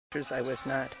I was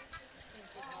not.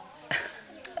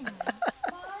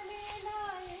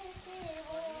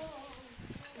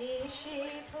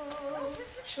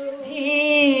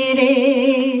 धीरे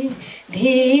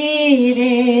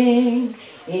धीरे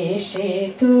एसे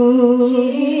तू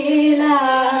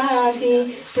लागे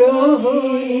प्रभु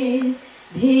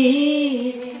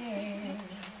धीरे.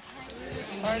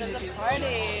 Part of the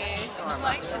party. I'd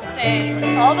like to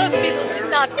say all those people did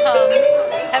not come,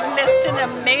 have missed an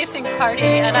amazing party,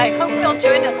 and I hope they'll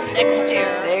join us next year.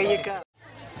 There you go.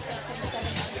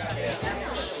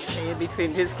 In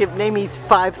between, just name me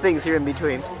 5 things you're in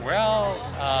between. Well,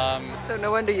 so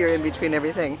no wonder you're in between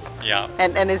everything. Yeah.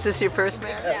 And is this your first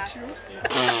marriage?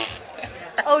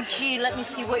 Oh gee, let me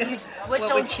see what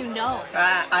don't you know?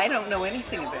 I don't know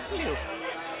anything about you.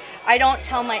 I don't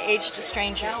tell my age to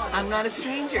strangers. I'm not a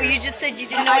stranger. Well, you just said you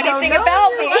didn't know anything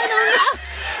about me.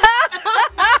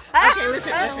 Okay,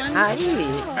 listen. Hi.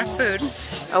 Our food.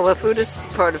 Oh, well, food is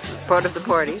part of the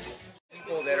party.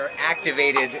 People that are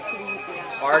activated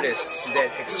artists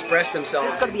that express themselves.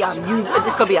 It's gonna be on YouTube.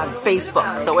 It's gonna be on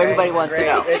Facebook, so everybody wants to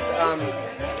know.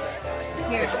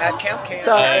 It's at Camp Camp.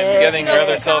 So, I'm getting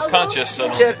rather self-conscious. So.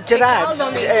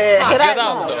 Gerardo.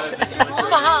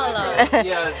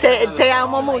 Mahalo. Te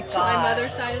amo mucho. My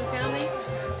mother's side of the family,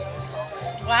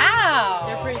 Wow.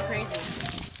 they're pretty crazy.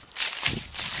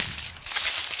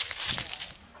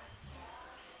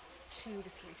 2 to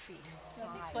 3 feet. So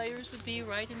the players would be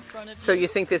right in front of you. So you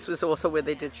think this was also where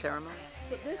they did ceremony?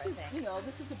 But this is,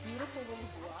 this is a beautiful little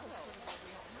grotto.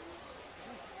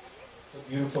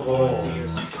 Beautiful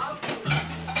volunteers.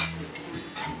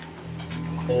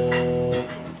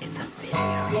 It's a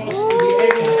video.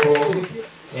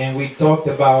 And we talked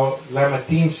about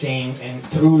Lamartine saying, and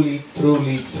truly,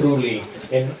 truly, truly,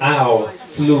 an owl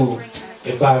flew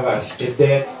above us at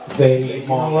that very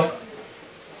moment.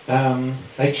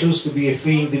 I choose to be a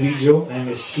free individual. I'm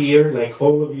a seer like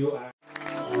all of you are.